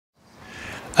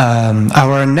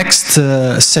Our next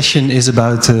session is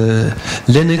about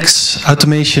Linux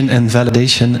automation and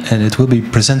validation, and it will be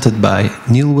presented by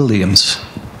Neil Williams.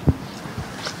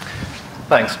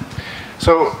 Thanks.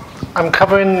 So I'm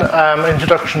covering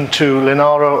introduction to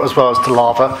Linaro as well as to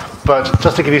Lava, but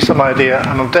just to give you some idea,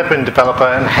 I'm a Debian developer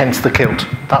and hence the kilt.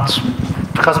 That's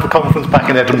because of a conference back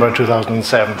in Edinburgh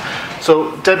 2007.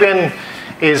 So Debian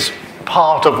is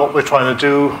part of what we're trying to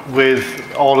do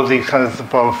with all of these kinds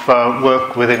of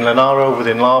work within Linaro,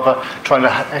 within Lava, trying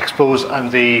to expose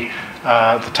and the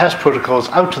test protocols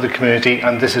out to the community,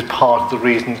 and this is part of the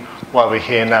reason why we're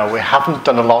here now. We haven't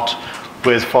done a lot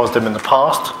with FOSDEM in the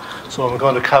past, so I'm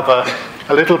going to cover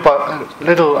a little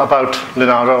about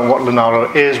Linaro and what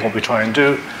Linaro is, what we try and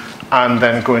do, and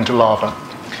then go into Lava.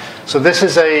 So this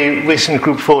is a recent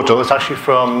group photo. It's actually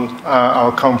from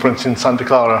our conference in Santa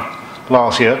Clara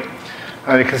last year.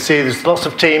 And you can see there's lots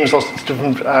of teams, lots of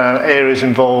different areas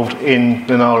involved in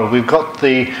Linaro. We've got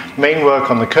the main work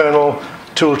on the kernel,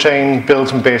 toolchain,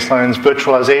 builds and baselines,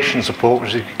 virtualization support,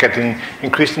 which is getting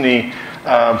increasingly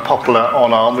popular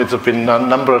on ARM. There's been a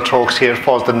number of talks here at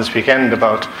FOSDEM this weekend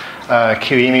about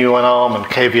QEMU on ARM and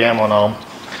KVM on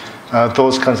ARM.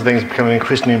 Those kinds of things are becoming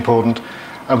increasingly important.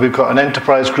 And we've got an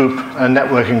enterprise group, a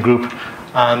networking group,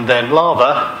 and then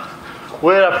Lava.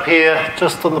 We're up here,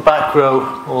 just on the back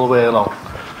row, all the way along,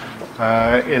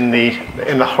 in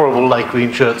the horrible light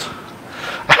green shirts.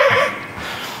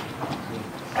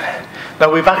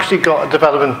 Now we've actually got a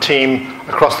development team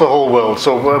across the whole world.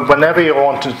 So whenever you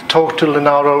want to talk to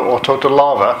Linaro or talk to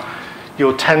Lava,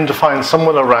 you'll tend to find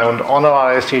someone around on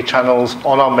our ISC channels,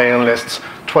 on our mailing lists,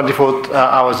 24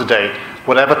 hours a day.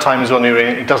 Whatever time zone you're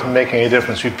in, it doesn't make any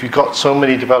difference. We've got so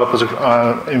many developers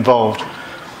involved,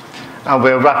 and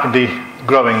we're rapidly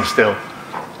growing still.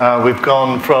 We've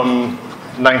gone from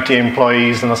 90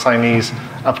 employees and assignees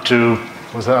up to,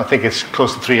 I think it's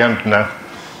close to 300 now.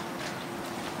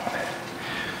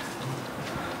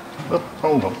 Oh,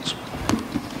 hold on.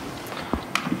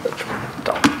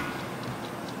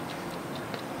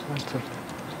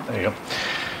 There you go.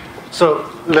 So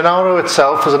Linaro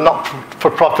itself is a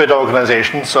not-for-profit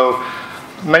organization, so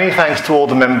many thanks to all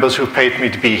the members who paid me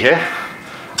to be here.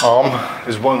 ARM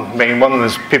is one main one, and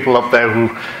there's people up there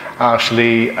who are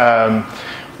actually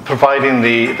providing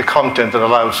the content that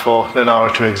allows for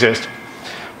Linaro to exist.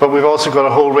 But we've also got a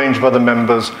whole range of other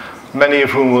members, many of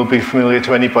whom will be familiar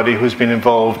to anybody who's been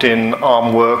involved in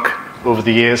ARM work over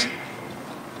the years.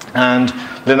 And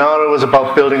Linaro is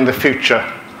about building the future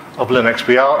of Linux.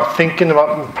 We are thinking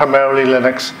about primarily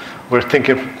Linux. We're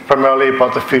thinking primarily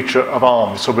about the future of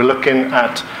ARM. So we're looking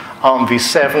at ARM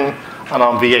v7 and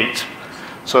ARM v8.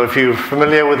 So if you're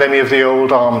familiar with any of the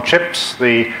old ARM chips,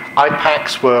 the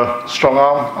iPacs were strong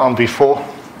ARM v4.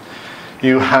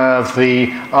 You have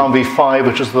the ARM v5,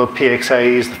 which is the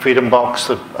PXAs, the Freedom Box,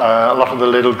 a lot of the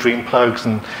little Dream plugs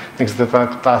and things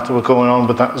like that were going on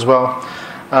with that as well.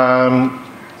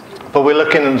 But we're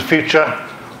looking in the future,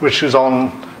 which is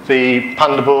on the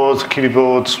Panda boards, Kiwi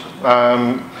boards,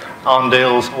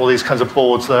 Arndales, all these kinds of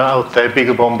boards that are out there,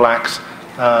 BeagleBone Blacks,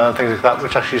 things like that,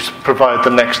 which actually provide the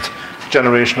next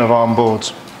generation of ARM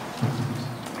boards.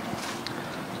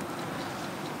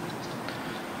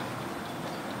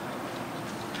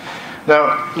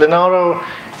 Now, Linaro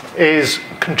is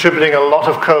contributing a lot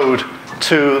of code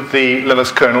to the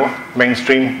Linux kernel,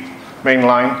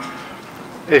 mainline.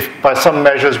 If by some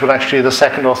measures, we're actually the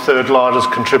second or third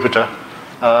largest contributor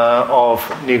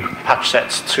of new patch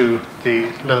sets to the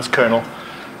Linux kernel.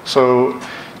 So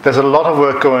there's a lot of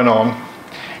work going on.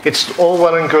 It's all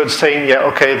well and good saying, yeah,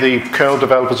 okay, the kernel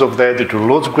developers over there, they do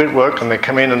loads of great work, and they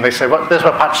come in and they say, well, there's my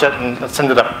patch set, and let's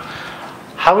send it up.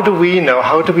 How do we know,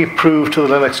 how do we prove to the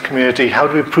Linux community, how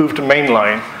do we prove to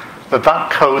mainline that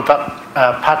that code, that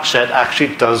patch set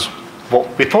actually does what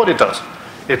we thought it does?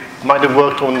 It might have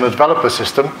worked on the developer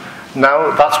system.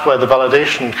 Now that's where the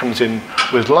validation comes in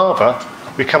with Lava.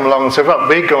 We come along and say, well,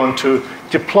 we're going to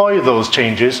deploy those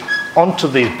changes onto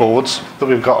these boards that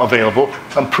we've got available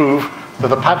and prove that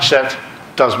the patch set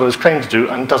does what it's claimed to do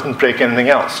and doesn't break anything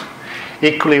else.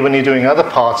 Equally, when you're doing other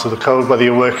parts of the code, whether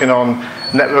you're working on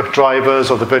network drivers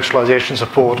or the virtualization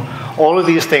support, all of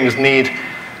these things need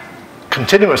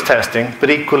continuous testing,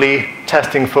 but equally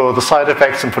testing for the side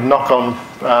effects and for knock-on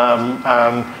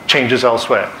changes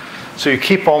elsewhere. So you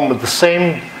keep on with the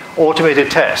same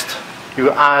automated test. You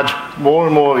add more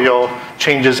and more of your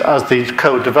changes as the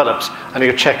code develops, and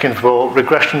you're checking for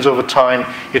regressions over time,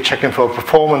 you're checking for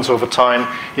performance over time,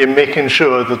 you're making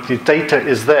sure that the data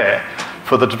is there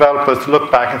for the developers to look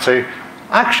back and say,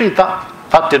 actually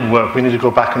that didn't work, we need to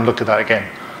go back and look at that again,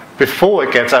 before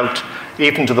it gets out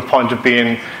even to the point of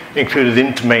being included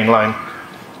into mainline.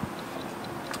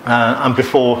 and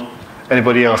before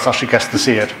anybody else actually gets to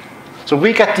see it. So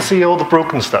we get to see all the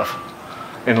broken stuff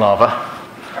in Lava.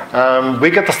 We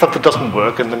get the stuff that doesn't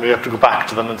work, and then we have to go back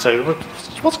to them and say,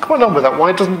 what's going on with that?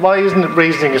 Why isn't it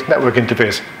raising its network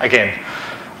interface again?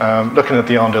 Looking at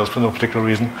the Arndales for no particular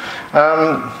reason.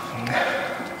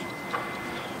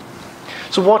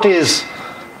 So what is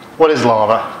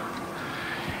Lava?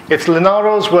 It's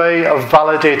Linaro's way of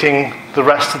validating the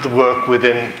rest of the work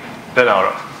within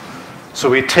Linaro. So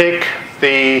we take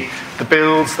the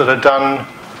builds that are done,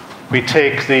 we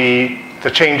take the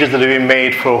changes that have been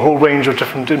made for a whole range of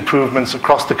different improvements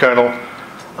across the kernel,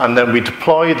 and then we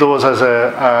deploy those as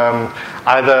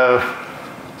either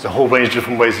there's a whole range of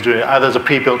different ways of doing it, either as a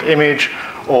pre-built image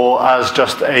or as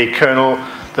just a kernel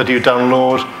that you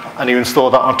download and you install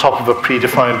that on top of a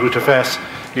predefined rootfs.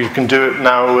 You can do it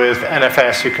now with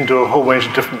NFS. You can do a whole range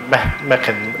of different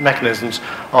mechanisms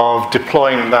of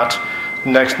deploying that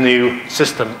next new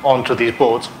system onto these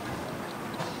boards.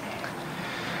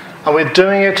 And we're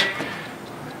doing it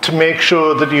to make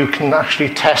sure that you can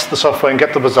actually test the software and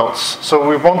get the results. So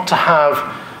we want to have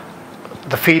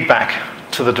the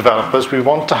feedback to the developers. We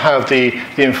want to have the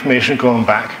information going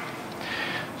back.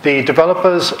 The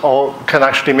developers can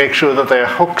actually make sure that their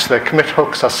hooks, their commit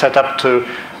hooks, are set up to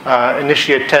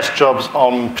initiate test jobs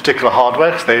on particular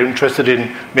hardware, because they're interested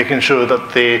in making sure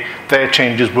that their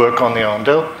changes work on the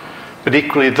Arndale. But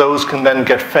equally, those can then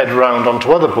get fed around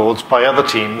onto other boards by other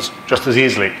teams just as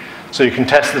easily. So you can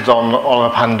test it on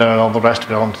a Panda and all the rest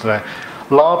of it onto there.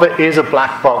 Lava is a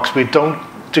black box. We don't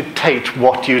dictate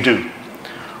what you do.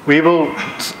 We will,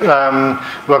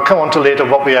 we'll come on to later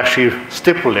what we actually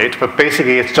stipulate, but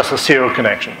basically it's just a serial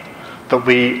connection that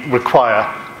we require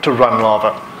to run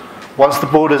Lava. Once the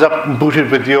board is up and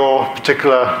booted with your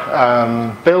particular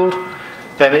build,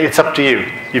 then it's up to you.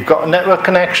 You've got a network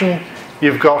connection,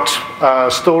 you've got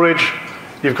storage,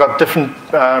 you've got different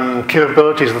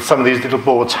capabilities that some of these little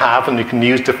boards have, and you can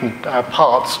use different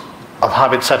parts and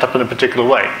have it set up in a particular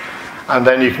way. And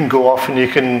then you can go off and you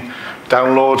can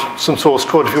download some source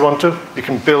code if you want to. You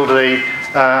can build a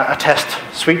test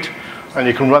suite, and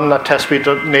you can run that test suite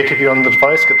natively on the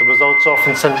device, get the results off,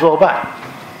 and send it all back.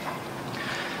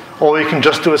 Or you can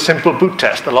just do a simple boot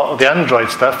test. A lot of the Android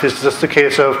stuff is just a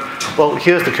case of, well,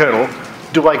 here's the kernel.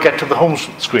 Do I get to the home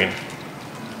screen?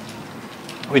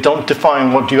 We don't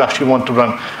define what you actually want to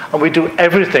run. And we do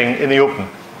everything in the open.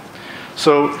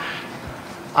 So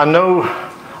I know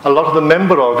a lot of the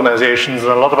member organizations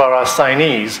and a lot of our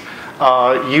assignees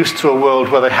are used to a world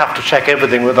where they have to check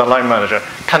everything with their line manager.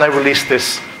 Can I release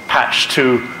this patch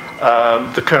to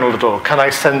the kernel at all? Can I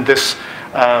send this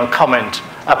comment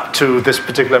up to this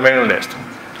particular mailing list?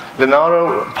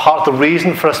 Linaro, part of the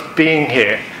reason for us being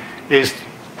here is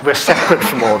we're separate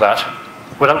from all that.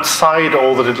 We're outside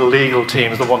all the little legal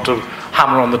teams that want to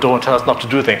hammer on the door and tell us not to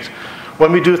do things.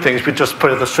 When we do things, we just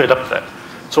put it straight up there.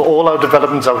 So all our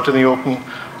development's out in the open.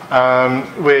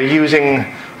 We're using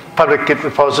public Git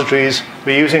repositories,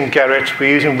 we're using Gerrit,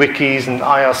 we're using wikis and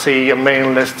IRC and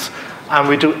mailing lists, and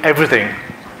we do everything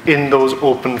in those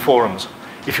open forums.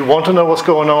 If you want to know what's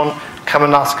going on, come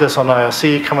and ask us on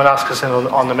IRC, come and ask us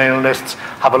on the mailing lists,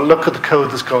 have a look at the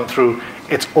code that's going through.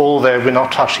 It's all there, we're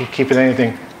not actually keeping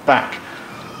anything back.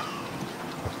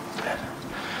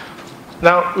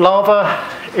 Now, Lava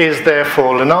is there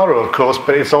for Linaro, of course,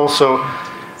 but it's also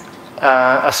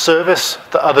a service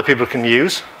that other people can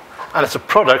use, and it's a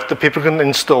product that people can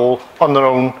install on their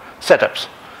own setups.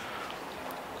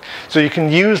 So you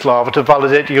can use Lava to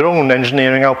validate your own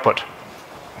engineering output.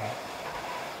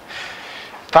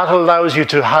 That allows you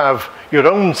to have your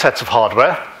own sets of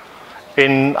hardware.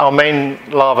 In our main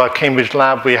Lava Cambridge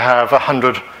lab, we have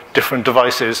 100 different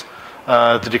devices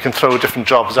that you can throw different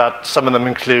jobs at. Some of them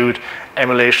include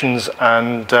emulations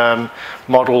and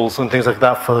models and things like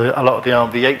that for a lot of the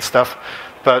ARMv8 stuff.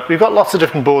 But we've got lots of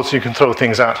different boards you can throw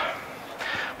things at.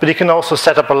 But you can also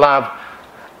set up a lab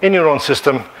in your own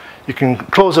system. You can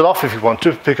close it off if you want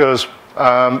to, because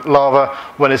Lava,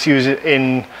 when it's used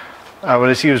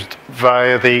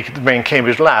via the main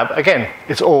Cambridge lab, again,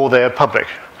 it's all there public.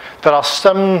 There are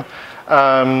some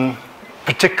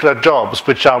particular jobs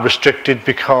which are restricted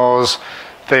because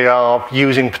they are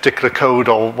using particular code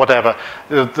or whatever.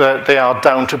 They are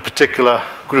down to particular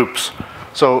groups.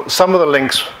 So some of the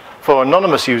links for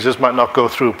anonymous users might not go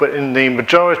through, but in the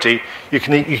majority, you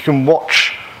can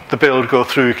watch the build go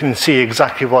through. You can see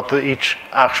exactly what each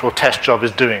actual test job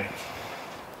is doing.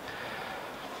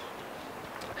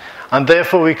 And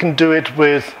therefore, we can do it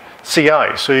with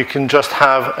CI. So you can just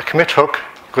have a commit hook,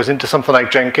 goes into something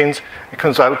like Jenkins, it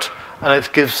comes out, and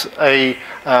it gives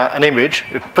an image.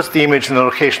 It puts the image in the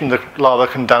location that Lava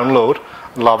can download.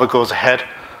 Lava goes ahead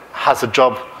has a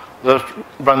job that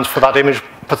runs for that image,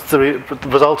 puts the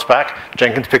results back.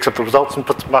 Jenkins picks up the results and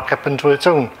puts them back up into its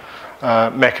own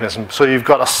mechanism. So you've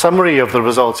got a summary of the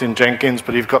results in Jenkins,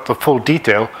 but you've got the full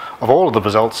detail of all of the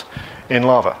results in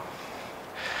Lava.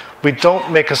 We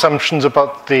don't make assumptions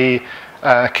about the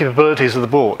capabilities of the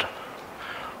board.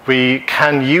 We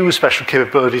can use special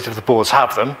capabilities if the boards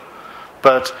have them,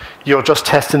 but you're just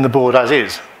testing the board as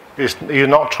is. You're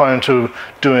not trying to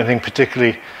do anything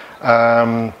particularly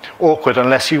awkward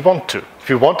unless you want to. If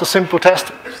you want a simple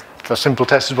test, the simple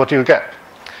test is what you'll get.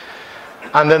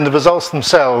 And then the results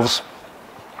themselves,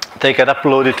 they get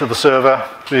uploaded to the server,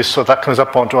 so that comes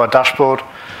up onto our dashboard,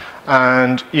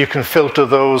 and you can filter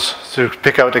those to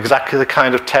pick out exactly the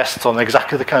kind of tests on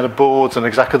exactly the kind of boards and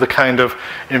exactly the kind of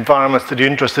environments that you're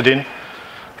interested in.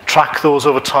 Track those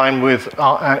over time with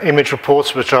image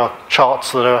reports, which are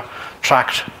charts that are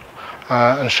tracked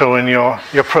and showing your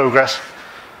progress.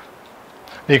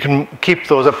 You can keep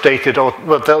those updated, or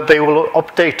they will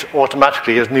update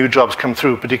automatically as new jobs come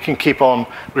through, but you can keep on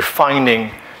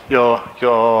refining your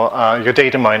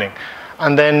data mining.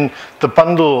 And then the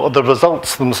bundle of the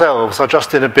results themselves are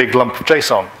just in a big lump of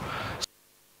JSON.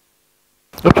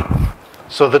 Oops.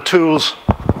 So the tools,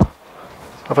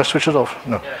 have I switched it off?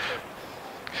 No.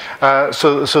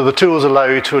 So the tools allow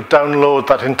you to download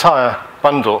that entire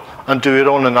bundle and do your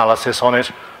own analysis on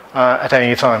it at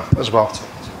any time as well.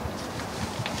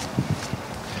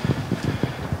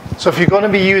 So if you're going to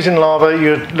be using Lava,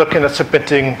 you're looking at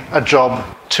submitting a job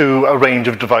to a range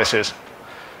of devices.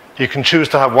 You can choose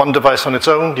to have one device on its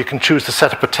own. You can choose to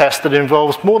set up a test that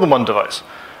involves more than one device.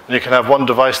 And you can have one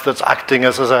device that's acting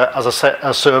as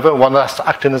a server, one that's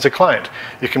acting as a client.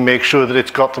 You can make sure that it's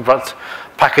got the right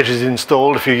packages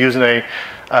installed if you're using a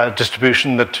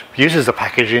distribution that uses a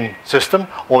packaging system,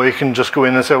 or you can just go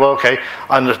in and say, well, okay,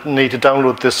 I need to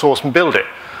download this source and build it.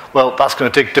 Well, that's going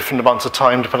to take different amounts of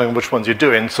time depending on which ones you're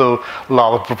doing. So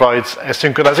Lava provides a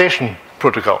synchronization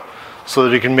protocol so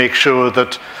that you can make sure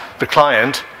that the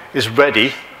client is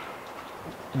ready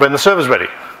when the server's ready.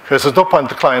 Because there's no point in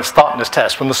the client starting this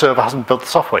test when the server hasn't built the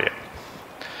software yet.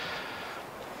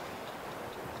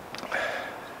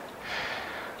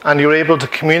 And you're able to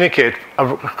communicate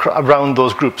around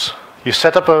those groups. You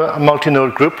set up a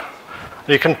multi-node group, and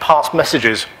you can pass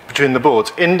messages between the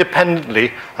boards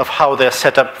independently of how they're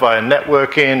set up via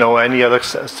networking or any other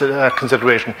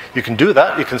consideration. You can do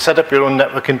that. You can set up your own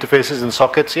network interfaces and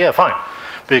sockets. Yeah, fine.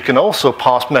 But you can also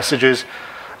pass messages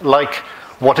like,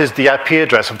 what is the IP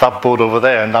address of that board over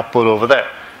there and that board over there?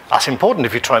 That's important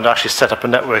if you're trying to actually set up a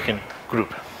networking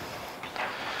group.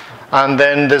 And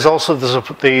then there's also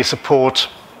the support.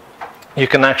 You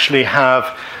can actually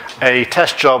have a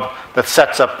test job that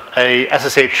sets up a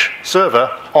SSH server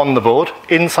on the board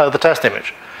inside the test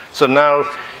image. So now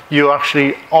you're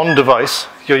actually on device,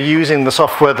 you're using the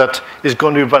software that is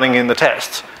going to be running in the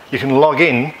tests. You can log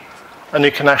in and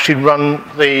you can actually run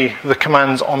the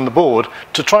commands on the board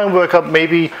to try and work out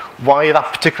maybe why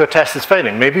that particular test is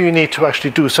failing. Maybe you need to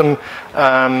actually do some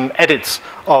edits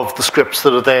of the scripts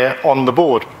that are there on the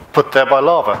board, put there by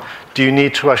Lava. Do you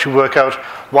need to actually work out,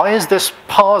 why is this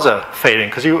parser failing?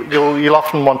 Because you'll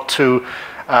often want to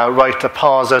write a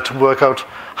parser to work out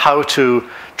how to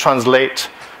translate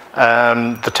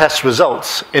the test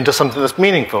results into something that's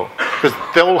meaningful. Because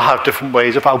they all have different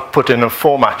ways of outputting and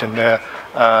formatting their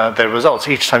results.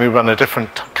 Each time you run a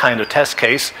different kind of test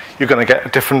case, you're going to get a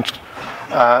different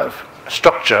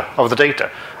structure of the data.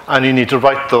 And you need to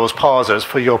write those parsers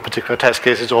for your particular test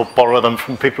cases or borrow them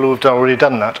from people who have already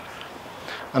done that.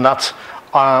 And that's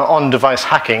on-device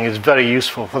hacking is very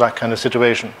useful for that kind of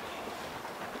situation.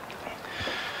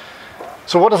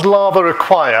 So what does Lava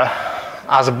require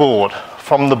as a board,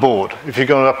 from the board? If you're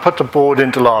going to put the board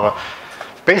into Lava,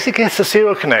 basically it's a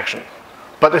serial connection.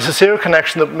 But it's a serial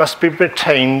connection that must be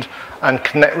retained and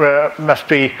must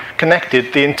be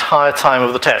connected the entire time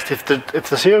of the test. If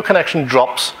the serial connection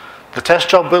drops, the test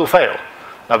job will fail.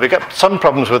 Now, we get some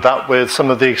problems with that with some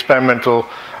of the experimental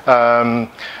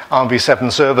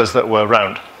RV7 servers that were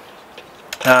around.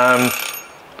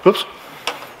 Oops.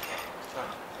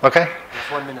 Okay.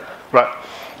 Just 1 minute. Right.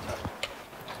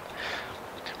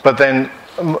 But then,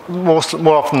 more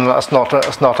often than that's not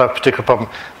a particular problem.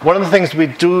 One of the things we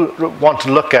do want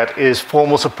to look at is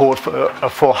formal support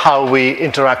for how we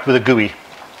interact with a GUI.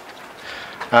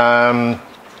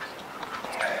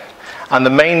 And the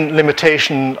main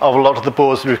limitation of a lot of the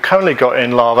boards that we've currently got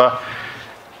in Lava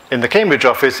in the Cambridge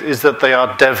office is that they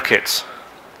are dev kits.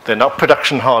 They're not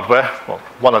production hardware. Well,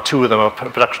 one or two of them are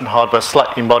production hardware,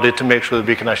 slightly modded to make sure that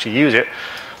we can actually use it.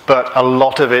 But a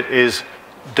lot of it is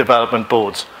development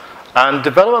boards. And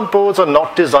development boards are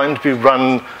not designed to be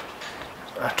run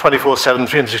 24/7,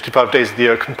 365 days of the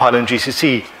year compiling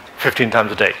GCC 15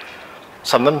 times a day.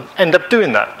 Some of them end up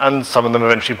doing that, and some of them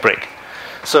eventually break.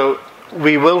 So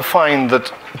we will find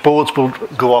that boards will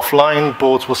go offline,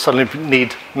 boards will suddenly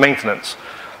need maintenance.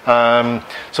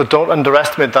 So don't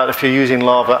underestimate that if you're using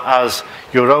Lava as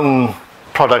your own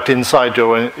product inside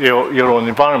your own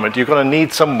environment. You're going to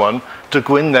need someone to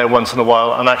go in there once in a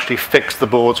while and actually fix the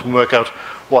boards and work out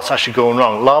what's actually going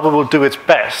wrong. Lava will do its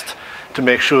best to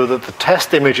make sure that the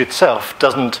test image itself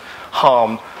doesn't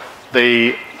harm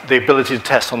the ability to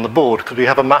test on the board, because we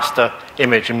have a master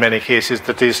image in many cases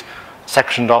that is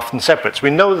sectioned off and separate. So we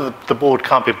know that the board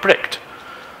can't be bricked,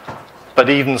 but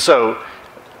even so,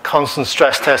 constant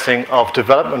stress testing of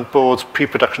development boards,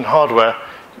 pre-production hardware,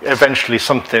 eventually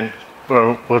something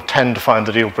will tend to find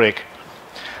the real break.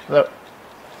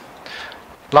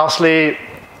 Lastly,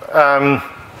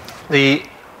 the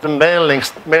mailing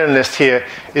list here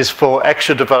is for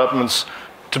extra developments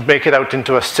to make it out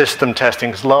into a system testing.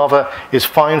 Because Lava is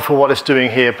fine for what it's doing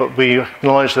here, but we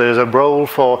acknowledge there's a role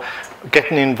for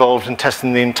getting involved in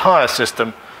testing the entire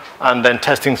system, and then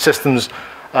testing systems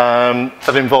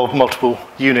that involve multiple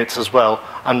units as well,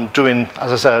 and doing,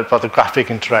 as I said, about the graphic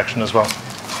interaction as well.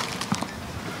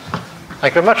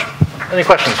 Thank you very much. Any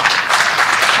questions?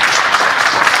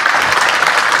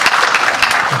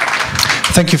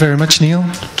 Thank you very much, Neil.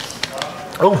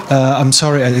 Oh, I'm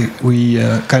sorry, we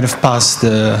kind of passed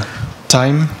the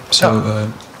time,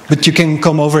 so but you can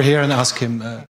come over here and ask him.